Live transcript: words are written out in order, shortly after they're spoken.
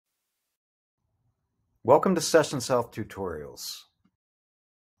Welcome to Sessions Health Tutorials.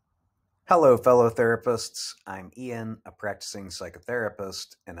 Hello, fellow therapists. I'm Ian, a practicing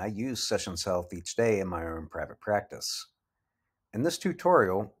psychotherapist, and I use Sessions Health each day in my own private practice. In this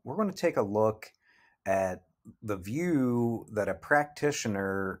tutorial, we're going to take a look at the view that a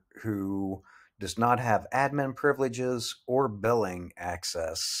practitioner who does not have admin privileges or billing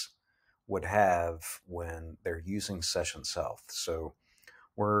access would have when they're using Sessions Health. So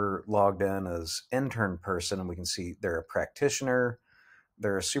we're logged in as intern person, and we can see they're a practitioner,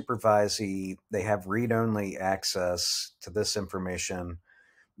 they're a supervisee, they have read-only access to this information.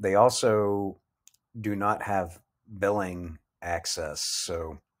 They also do not have billing access.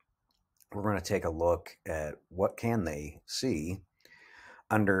 So we're going to take a look at what can they see.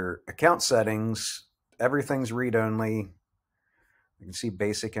 Under account settings, everything's read-only. You can see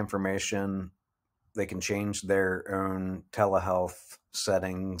basic information. They can change their own telehealth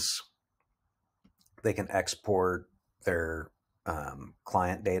settings. They can export their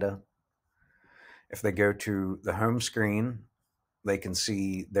client data. If they go to the home screen, they can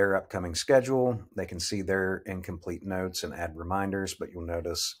see their upcoming schedule. They can see their incomplete notes and add reminders, but you'll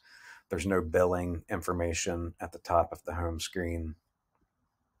notice there's no billing information at the top of the home screen.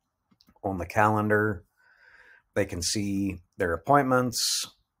 On the calendar, they can see their appointments.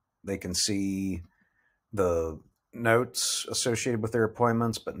 They can see the notes associated with their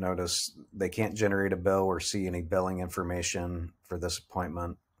appointments, but notice they can't generate a bill or see any billing information for this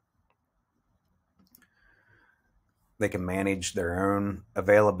appointment. They can manage their own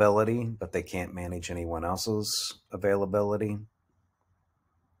availability, but they can't manage anyone else's availability.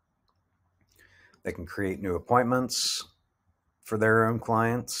 They can create new appointments for their own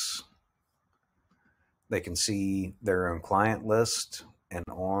clients. They can see their own client list, and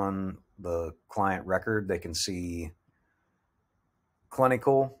on the client record, they can see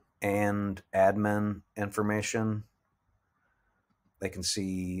clinical and admin information. They can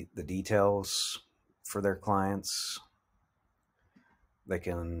see the details for their clients. They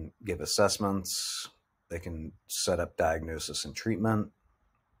can give assessments. They can set up diagnosis and treatment.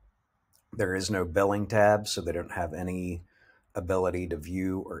 There is no billing tab, so they don't have any ability to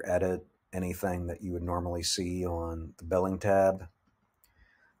view or edit anything that you would normally see on the billing tab.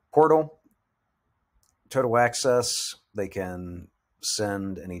 Portal, total access. They can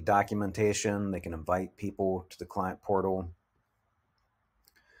send any documentation. They can invite people to the client portal.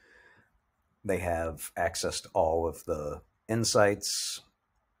 They have access to all of the insights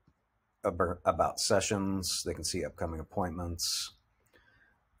about sessions. They can see upcoming appointments,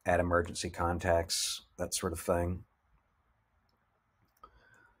 add emergency contacts, that sort of thing.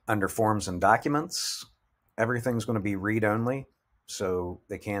 Under forms and documents, everything's going to be read-only, so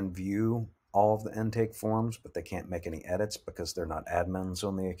they can view all of the intake forms, but they can't make any edits because they're not admins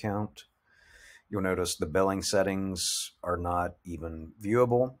on the account. You'll notice the billing settings are not even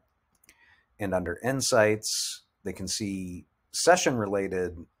viewable. And under insights, they can see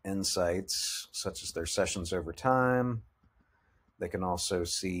session-related insights, such as their sessions over time. They can also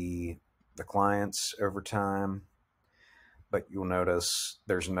see the clients over time, but you'll notice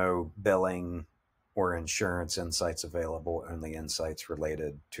there's no billing or insurance insights available, only insights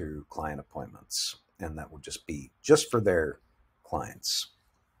related to client appointments. And that will just be just for their clients.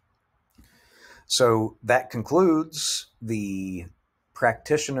 So that concludes the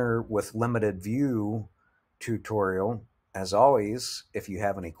Practitioner with Limited View tutorial. As always, if you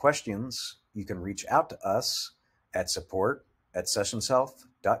have any questions, you can reach out to us at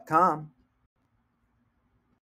support@sessionshealth.com.